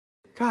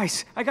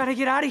Guys, I gotta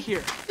get out of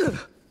here.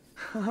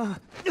 Can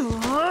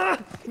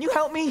you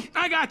help me?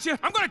 I got you.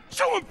 I'm gonna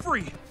chew him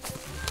free.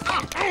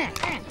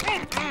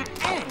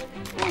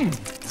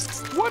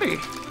 Woody.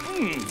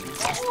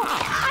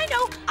 I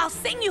know. I'll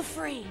sing you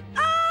free.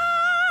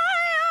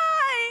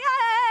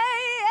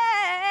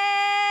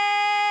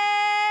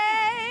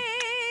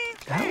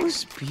 That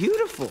was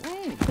beautiful,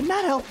 but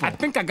not helpful. I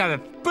think I got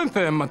a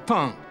splinter in my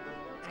tongue.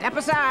 Step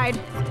aside.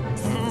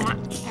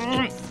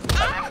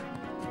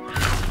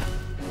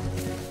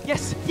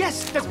 Yes,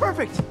 yes, that's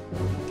perfect.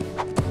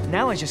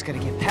 Now I just gotta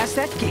get past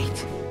that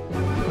gate.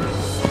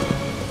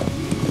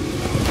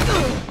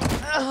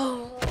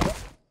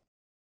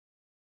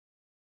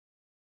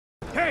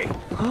 Hey,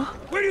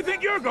 where do you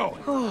think you're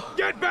going?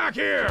 Get back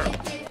here!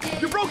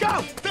 You broke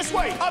out! This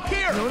way! Up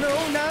here! No,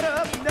 no, not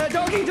up. No,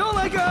 doggy, don't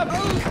let go. Get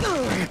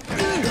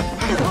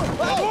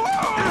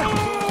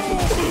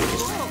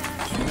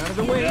out of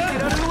the way,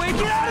 get out of the way,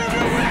 get out of the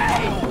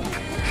way!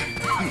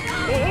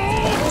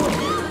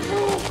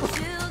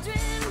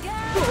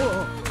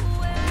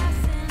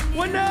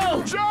 What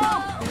now?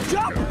 Jump!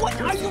 Jump!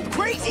 What? Are you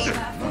crazy?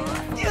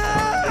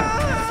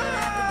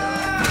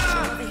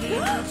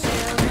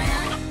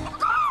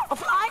 A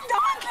flying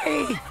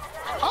donkey!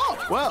 Oh,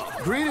 well,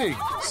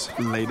 greetings,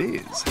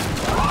 ladies.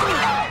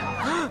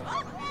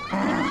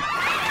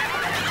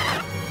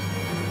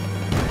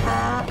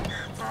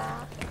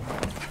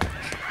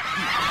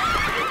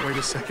 Wait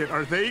a second,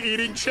 are they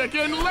eating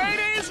chicken?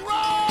 Ladies,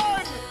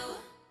 run!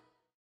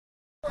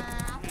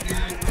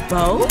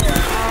 Bo?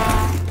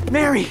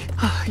 Mary,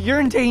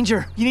 you're in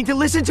danger. You need to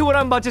listen to what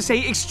I'm about to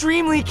say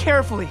extremely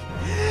carefully.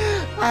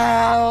 You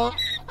ever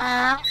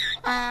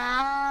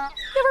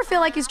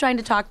feel like he's trying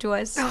to talk to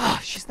us?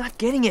 She's not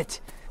getting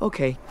it.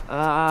 Okay,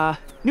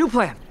 new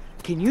plan.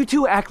 Can you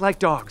two act like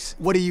dogs?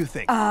 What do you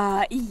think?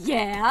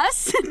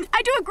 Yes.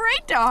 I do a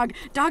great dog.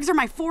 Dogs are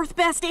my fourth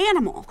best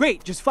animal.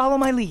 Great, just follow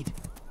my lead.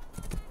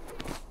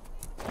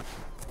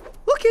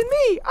 Look at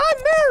me,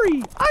 I'm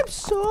Mary. I'm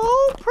so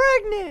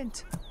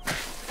pregnant.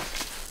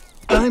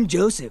 I'm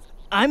Joseph.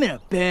 I'm in a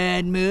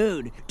bad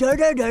mood. Wait.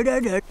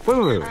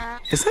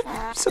 Is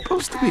that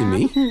supposed to be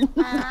me?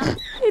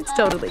 It's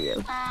totally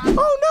you.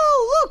 Oh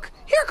no, look,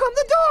 here come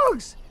the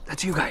dogs.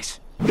 That's you guys.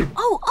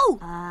 Oh.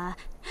 Oh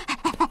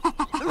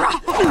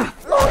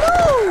no,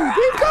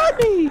 they've got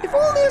me. If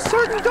only a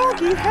certain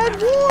donkey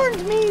had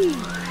warned me.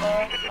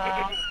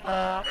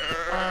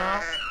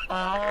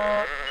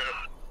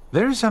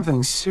 There's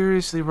something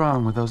seriously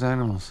wrong with those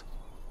animals.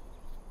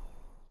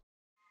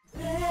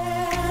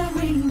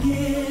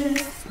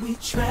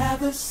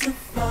 Traverse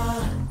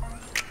afar,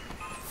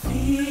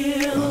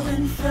 field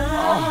and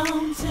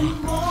fountain.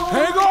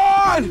 Hang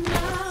on!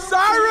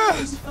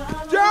 Cyrus!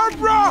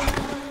 Deborah!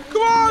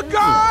 Come on,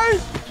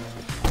 guys!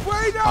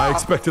 Wait up! I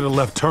expected a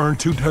left turn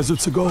 2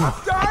 deserts ago.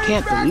 I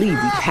can't believe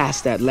we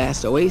passed that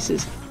last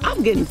oasis.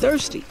 I'm getting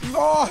thirsty.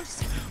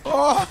 Lost!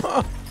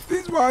 Oh,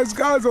 these wise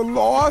guys are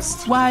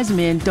lost. Wise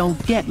men don't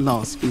get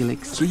lost,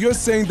 Felix. So you're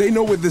saying they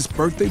know where this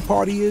birthday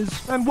party is?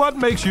 And what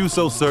makes you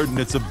so certain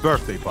it's a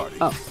birthday party?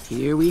 Oh,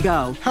 here we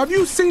go. Have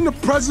you seen the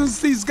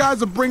presents these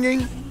guys are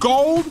bringing?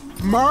 Gold,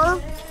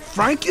 myrrh,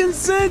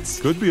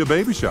 frankincense? Could be a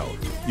baby shower.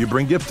 You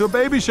bring gifts to a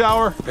baby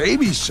shower.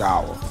 Baby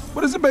shower?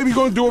 What is a baby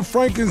gonna do with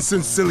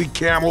frankincense, silly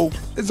camel?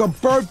 It's a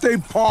birthday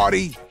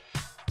party.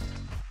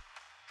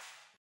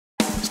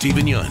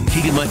 Stephen Yeun,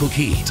 Keegan-Michael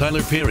Key,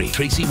 Tyler Perry,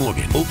 Tracy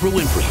Morgan, Oprah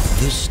Winfrey,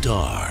 The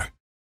Star.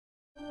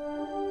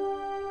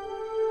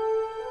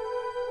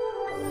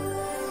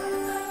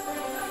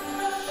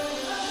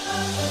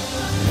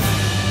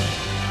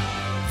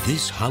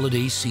 This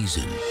holiday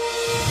season,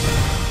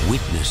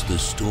 witness the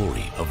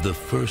story of the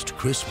first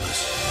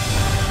Christmas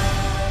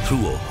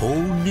through a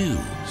whole new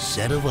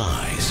set of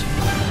eyes.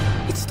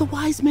 It's the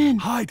wise men.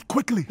 Hide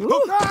quickly. The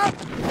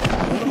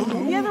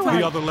other way.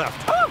 The other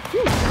left.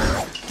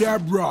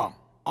 Deborah,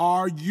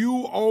 are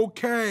you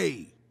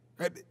okay?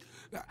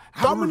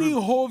 How many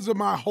hooves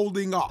am I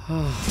holding up?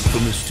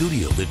 From the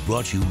studio that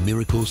brought you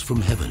Miracles from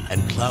Heaven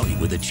and Cloudy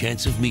with a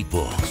Chance of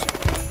Meatballs.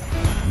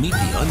 Meet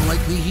the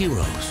unlikely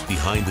heroes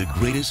behind the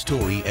greatest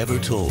story ever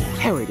told.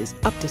 Herod is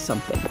up to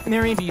something.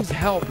 Mary needs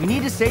help. We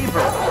need to save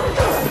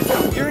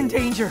her. You're in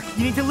danger.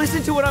 You need to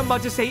listen to what I'm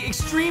about to say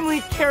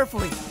extremely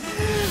carefully.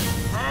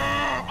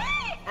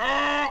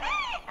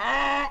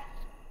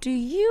 Do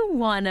you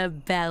want a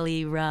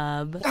belly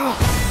rub?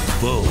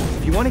 Bo.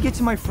 If you want to get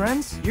to my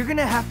friends, you're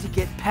gonna have to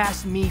get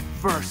past me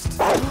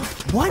first.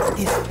 What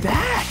is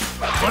that?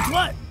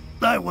 What?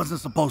 I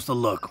wasn't supposed to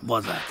look,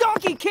 was I?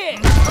 Donkey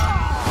Kid!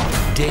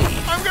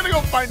 Dave. I'm gonna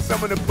go find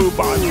someone to poop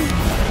on.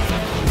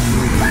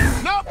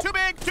 No, too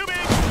big!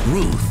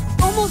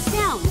 Ruth. Almost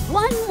down.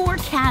 One more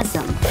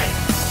chasm.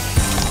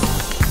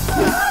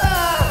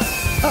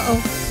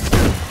 Uh-oh.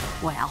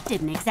 Well,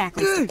 didn't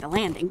exactly stick the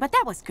landing, but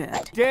that was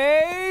good.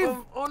 Dave!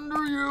 I'm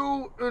under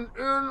you and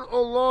in a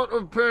lot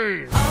of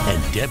pain.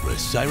 And Deborah,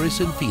 Cyrus,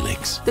 and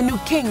Felix. The new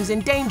king's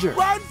in danger.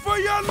 Run for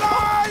your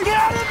life! Get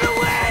out of the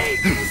way!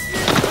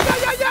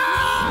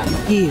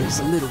 Here's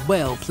a little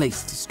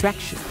well-placed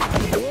distraction.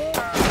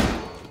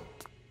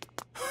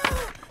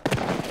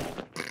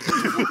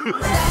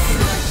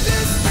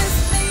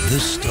 The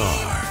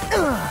Star.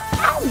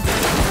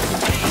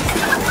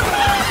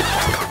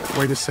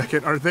 Wait a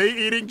second, are they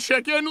eating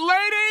chicken?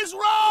 Ladies,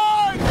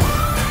 run!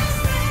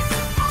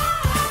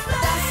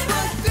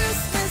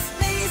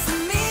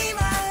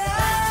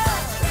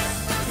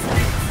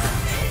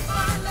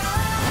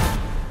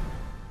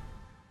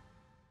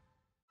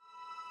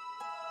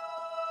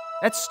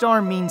 That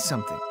star means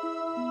something.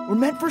 We're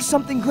meant for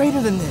something greater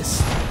than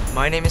this.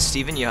 My name is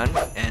Yeun,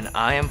 and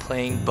I am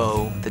playing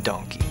Bo the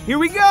donkey. Here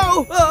we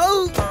go!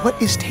 Oh. What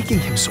is taking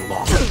him so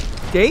long?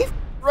 Dave?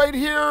 Right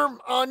here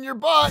on your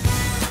butt.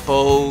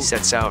 Bo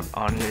sets out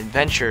on an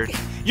adventure.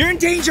 You're in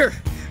danger!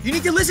 You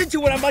need to listen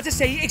to what I'm about to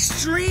say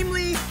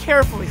extremely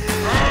carefully.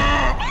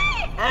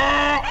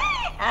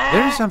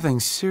 There's something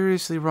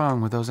seriously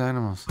wrong with those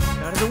animals. Get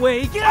out of the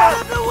way! Get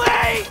out of the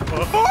way!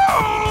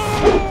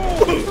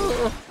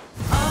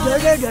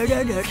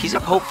 He's a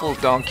hopeful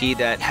donkey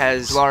that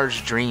has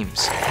large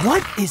dreams.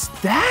 What is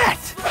that?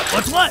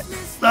 What's what?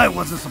 I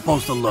wasn't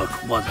supposed to look,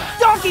 was I?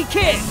 Donkey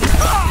Kid!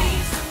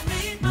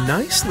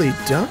 Nicely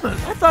done.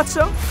 I thought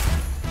so.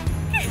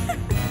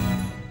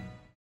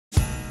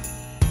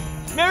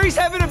 Mary's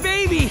having a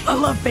baby! I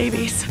love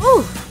babies.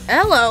 Ooh,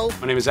 hello.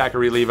 My name is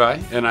Zachary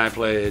Levi, and I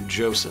play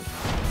Joseph.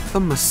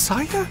 The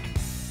Messiah?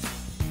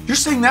 You're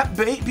saying that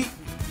baby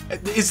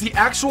is the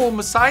actual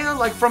Messiah,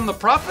 like from the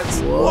prophets?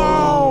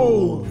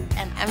 Whoa!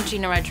 And I'm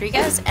Gina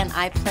Rodriguez, and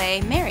I play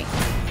Mary.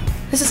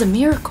 This is a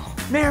miracle.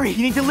 Mary,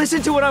 you need to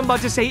listen to what I'm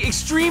about to say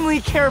extremely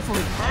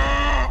carefully.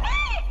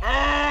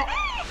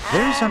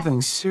 There's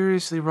something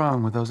seriously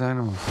wrong with those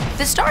animals.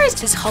 The star is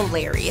just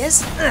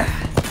hilarious.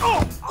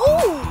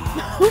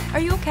 Are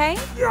you okay?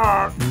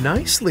 Yeah.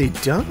 Nicely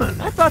done.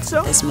 I thought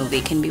so. This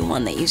movie can be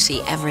one that you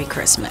see every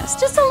Christmas.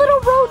 Just a little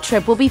road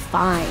trip will be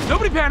fine.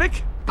 Nobody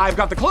panic. I've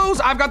got the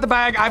clothes, I've got the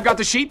bag, I've got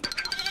the sheep.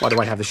 Why do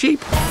I have the sheep?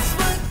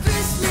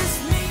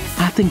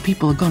 I think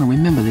people are gonna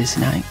remember this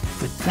night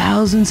for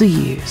thousands of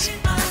years.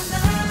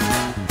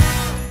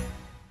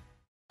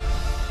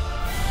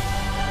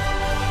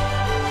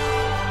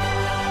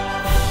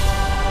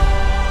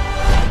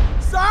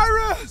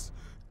 Cyrus!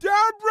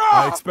 Deborah!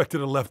 I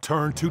expected a left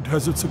turn 2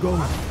 deserts ago.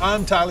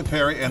 I'm Tyler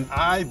Perry, and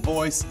I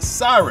voice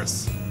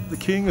Cyrus. The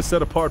king is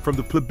set apart from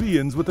the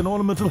plebeians with an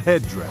ornamental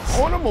headdress.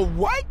 Ornamental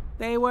what?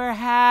 They wear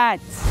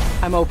hats.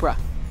 I'm Oprah,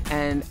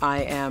 and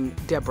I am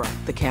Deborah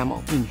the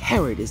camel. King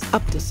Herod is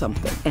up to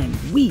something, and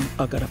we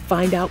are gonna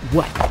find out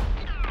what.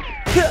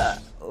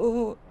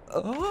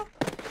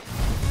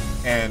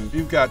 And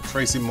you've got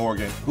Tracy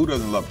Morgan. Who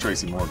doesn't love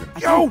Tracy Morgan?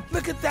 Yo,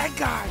 look at that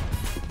guy.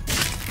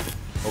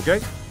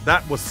 Okay,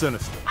 that was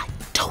sinister. I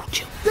told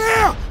you.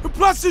 Damn! And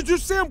plus, did you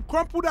see him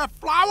crumple that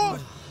flower?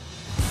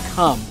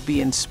 Come be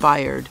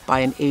inspired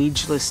by an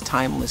ageless,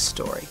 timeless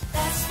story.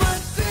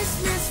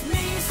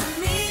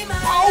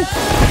 Oh!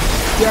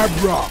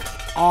 Deborah,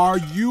 are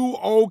you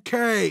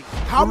okay?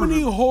 How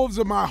many hooves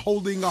am I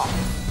holding up?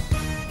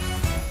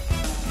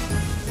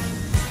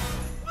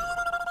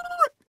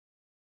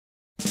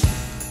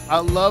 I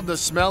love the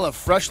smell of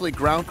freshly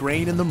ground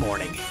grain in the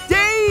morning.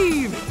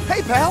 Dave!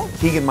 Hey, pal.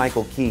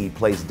 Keegan-Michael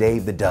plays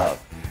Dave the Dove,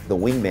 the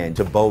wingman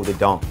to Bo the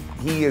donkey.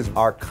 He is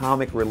our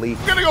comic relief.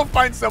 I'm gonna go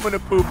find someone to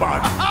poop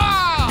on.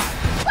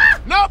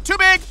 No, too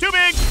big, too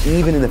big.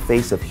 Even in the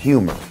face of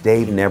humor,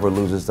 Dave never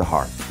loses the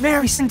heart.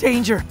 Mary's in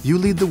danger. You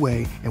lead the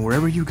way, and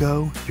wherever you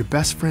go, your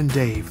best friend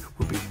Dave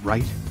will be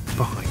right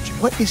behind you.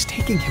 What is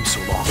taking him so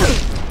long?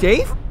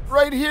 Dave?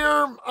 Right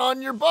here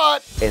on your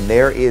butt. And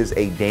there is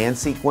a dance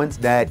sequence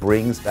that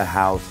brings the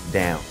house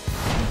down.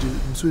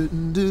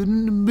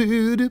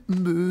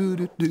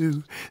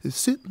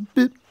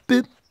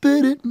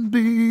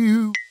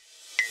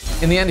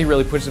 In the end, he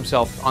really puts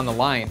himself on the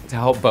line to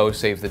help Bo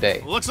save the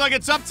day. Looks like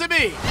it's up to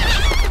me.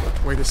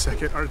 Wait a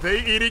second, are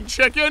they eating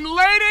chicken?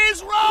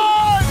 Ladies,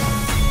 run!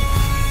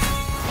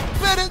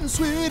 I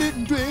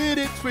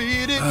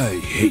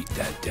hate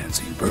that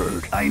dancing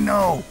bird. I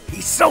know.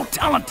 He's so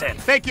talented.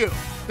 Thank you.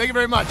 Thank you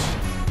very much.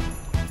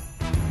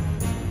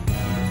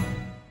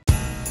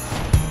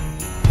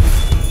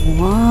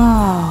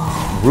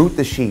 Whoa. Ruth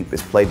the sheep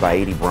is played by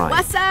Aidy Bryant.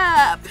 What's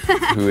up?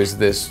 Who is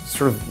this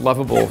sort of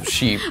lovable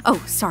sheep.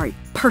 Oh, sorry.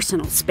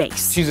 Personal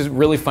space. She's a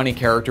really funny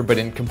character, but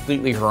in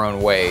completely her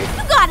own way.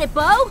 You got it,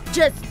 Bo.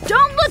 Just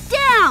don't look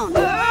down.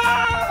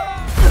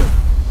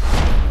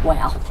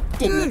 Well,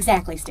 didn't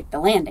exactly stick the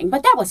landing,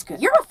 but that was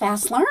good. You're a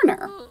fast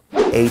learner.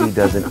 Aidy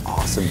does an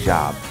awesome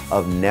job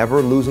of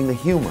never losing the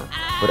humor,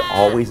 but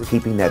always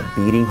keeping that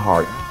beating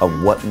heart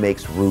of what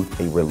makes Ruth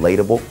a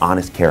relatable,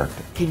 honest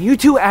character. Can you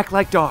two act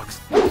like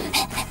dogs? Woof!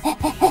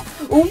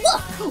 Woof!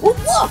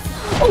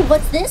 Oh,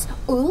 what's this?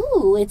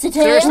 Ooh, it's a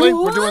tail. Seriously?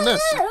 We're doing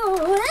this.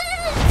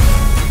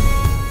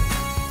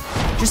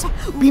 Just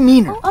be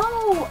meaner.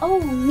 Oh,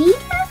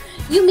 meaner?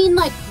 You mean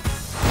like...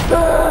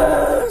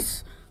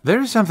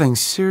 There's something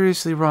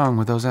seriously wrong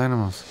with those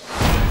animals.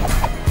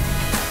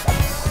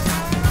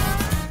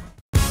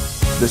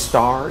 The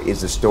Star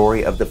is the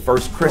story of the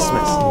first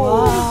Christmas.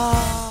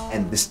 Wow.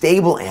 And The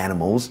stable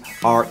animals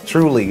are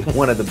truly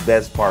one of the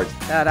best parts.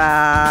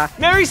 Ta-da!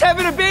 Mary's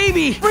having a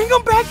baby! Bring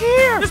him back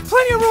here! There's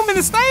plenty of room in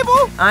the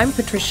stable! I'm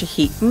Patricia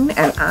Heaton,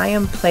 and I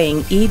am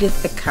playing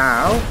Edith the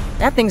cow.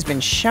 That thing's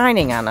been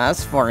shining on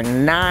us for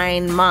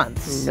 9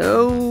 months.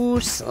 No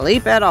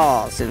sleep at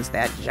all since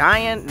that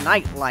giant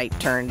nightlight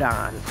turned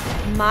on.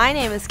 My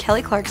name is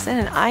Kelly Clarkson,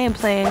 and I am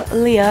playing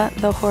Leah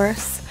the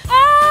horse.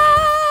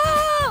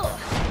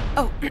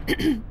 Oh,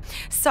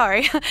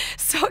 sorry,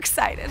 so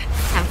excited.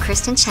 I'm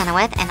Kristin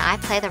Chenoweth, and I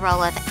play the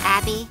role of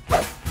Abby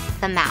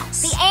the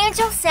mouse. The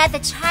angel said the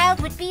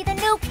child would be the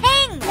new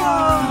king.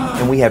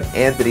 And we have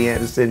Anthony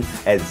Anderson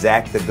as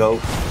Zach the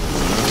goat.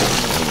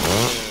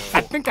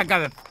 I think I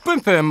got a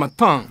splinter in my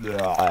tongue.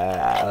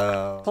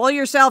 Pull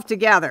yourself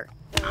together.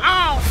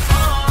 That's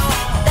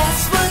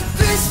what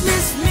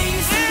Christmas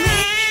means to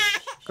me.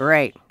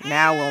 Great,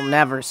 now we'll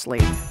never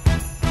sleep.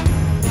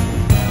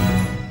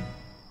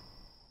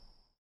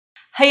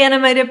 Hey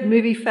animated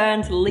movie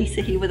fans,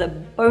 Lisa here with a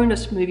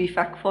bonus movie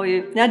fact for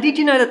you. Now, did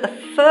you know that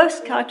the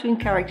first cartoon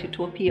character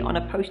to appear on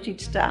a postage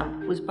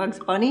stamp was Bugs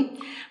Bunny?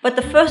 But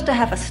the first to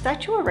have a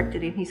statue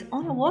erected in his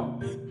honor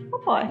was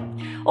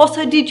Popeye.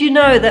 Also, did you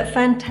know that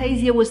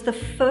Fantasia was the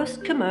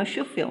first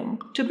commercial film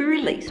to be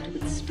released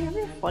with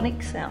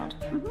stereophonic sound?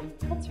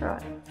 That's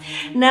right.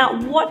 Now,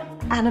 what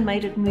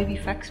animated movie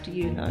facts do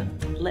you know?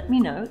 Let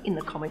me know in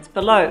the comments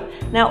below.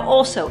 Now,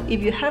 also,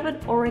 if you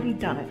haven't already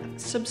done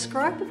it,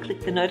 subscribe and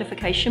click the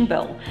notification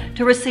bell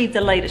to receive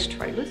the latest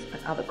trailers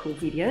and other cool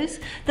videos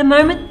the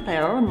moment they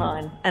are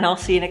online. And I'll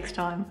see you next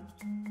time.